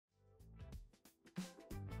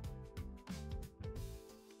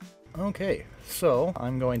Okay, so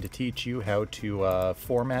I'm going to teach you how to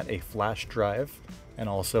format a flash drive and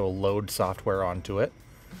also load software onto it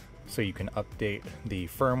so you can update the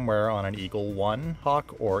firmware on an Eagle 1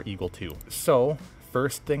 Hawk or Eagle 2. So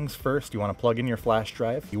first things first, you want to plug in your flash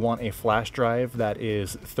drive. You want a flash drive that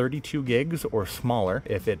is 32 gigs or smaller.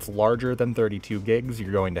 If it's larger than 32 gigs,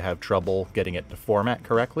 you're going to have trouble getting it to format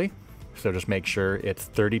correctly. So just make sure it's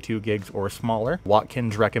 32 gigs or smaller.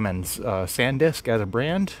 Watkins recommends SanDisk as a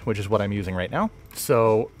brand, which is what I'm using right now.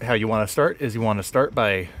 So how you want to start is you want to start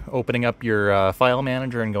by opening up your file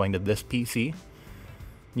manager and going to this PC.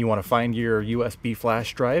 You want to find your USB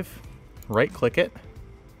flash drive, right-click it,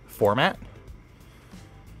 format,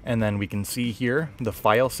 and then we can see here the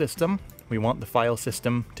file system. We want the file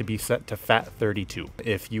system to be set to FAT32.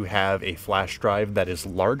 If you have a flash drive that is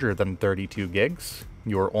larger than 32 gigs,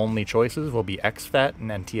 your only choices will be exFAT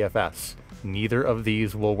and NTFS. Neither of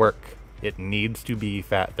these will work. It needs to be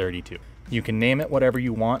FAT32. You can name it whatever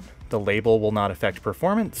you want. The label will not affect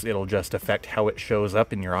performance. It'll just affect how it shows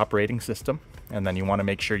up in your operating system. And then you want to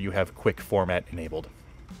make sure you have quick format enabled.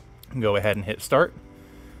 Go ahead and hit start.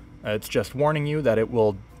 It's just warning you that it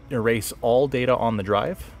will erase all data on the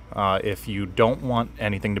drive. If you don't want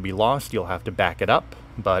anything to be lost, you'll have to back it up.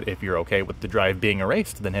 But if you're okay with the drive being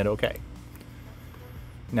erased, then hit OK.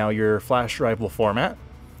 Now your flash drive will format,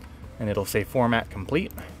 and it'll say format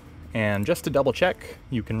complete. And just to double check,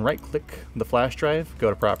 you can right click the flash drive, go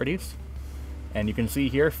to properties, and you can see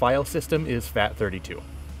here file system is FAT32.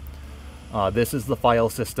 This is the file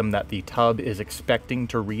system that the tub is expecting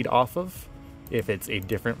to read off of. If it's a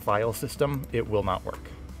different file system, it will not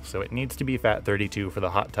work. So it needs to be FAT32 for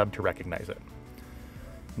the hot tub to recognize it.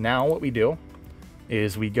 Now what we do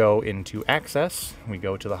is we go into Access, we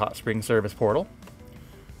go to the Hot Spring Service portal,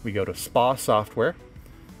 we go to SPA software,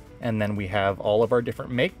 and then we have all of our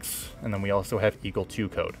different makes, and then we also have Eagle 2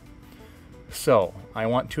 code. So I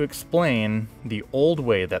want to explain the old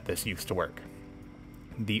way that this used to work.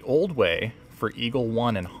 The old way for Eagle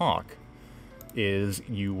 1 and Hawk is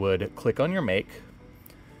you would click on your make,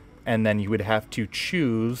 and then you would have to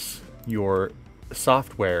choose your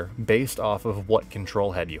software based off of what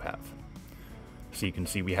control head you have. So you can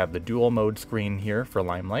see we have the dual mode screen here for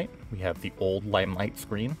Limelight. We have the old Limelight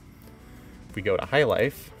screen. If we go to High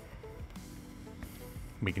Life,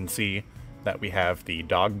 we can see that we have the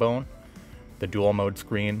dog bone, the dual mode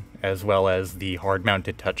screen, as well as the hard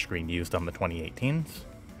mounted touchscreen used on the 2018s.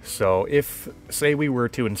 So if, say we were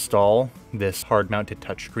to install this hard mounted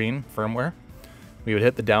touchscreen firmware, we would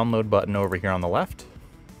hit the download button over here on the left.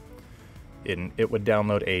 It would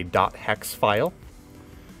download a .hex file.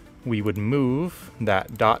 We would move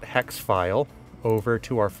that .hex file over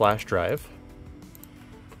to our flash drive,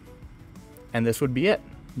 and this would be it.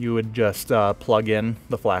 You would just plug in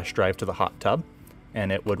the flash drive to the hot tub,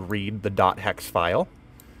 and it would read the .hex file,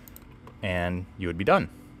 and you would be done,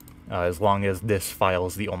 as long as this file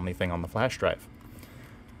is the only thing on the flash drive.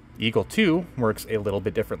 Eagle 2 works a little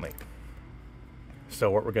bit differently.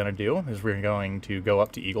 So what we're going to do is we're going to go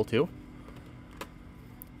up to Eagle 2.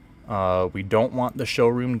 We don't want the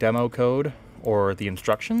showroom demo code or the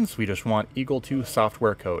instructions. We just want Eagle 2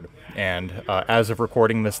 software code. And as of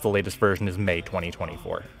recording this, the latest version is May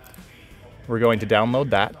 2024. We're going to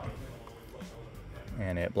download that.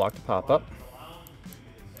 And it blocked a pop-up.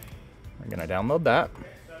 We're going to download that.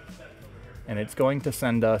 And it's going to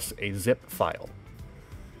send us a zip file.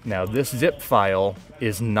 Now this zip file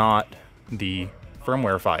is not the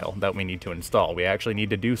firmware file that we need to install. We actually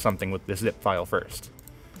need to do something with this zip file first.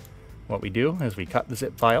 What we do is we cut the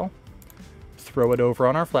zip file, throw it over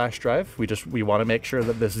on our flash drive. We want to make sure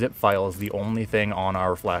that this zip file is the only thing on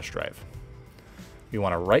our flash drive. We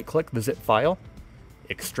want to right click the zip file,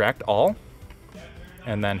 extract all,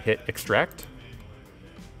 and then hit extract.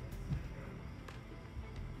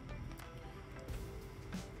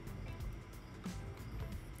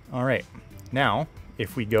 Alright, now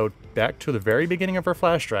if we go back to the very beginning of our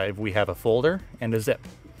flash drive, we have a folder and a zip.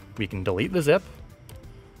 We can delete the zip.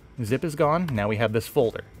 Zip is gone. Now we have this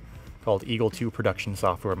folder called Eagle 2 Production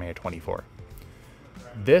Software May 24.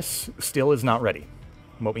 This still is not ready.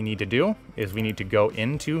 What we need to do is we need to go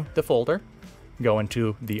into the folder, go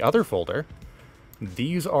into the other folder.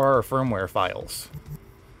 These are our firmware files.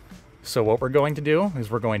 So what we're going to do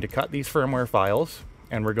is we're going to cut these firmware files,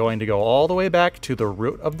 and we're going to go all the way back to the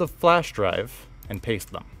root of the flash drive and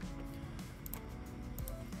paste them.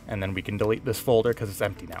 And then we can delete this folder because it's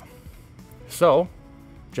empty now. So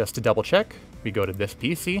just to double check, we go to this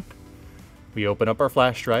PC, we open up our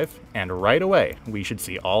flash drive, and right away we should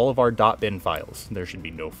see all of our .bin files. There should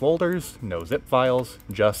be no folders, no zip files,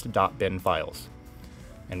 just .bin files.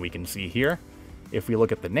 And we can see here If we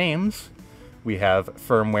look at the names, we have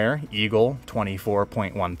firmware Eagle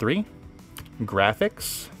 24.13,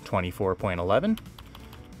 graphics 24.11.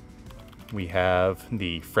 We have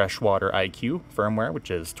the freshwater IQ firmware,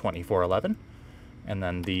 which is 24.11, and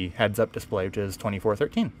then the heads-up display, which is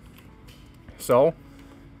 24.13. So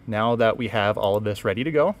now that we have all of this ready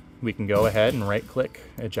to go, we can go ahead and right-click,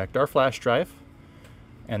 eject our flash drive,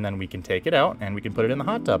 and then we can take it out and we can put it in the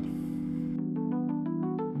hot tub.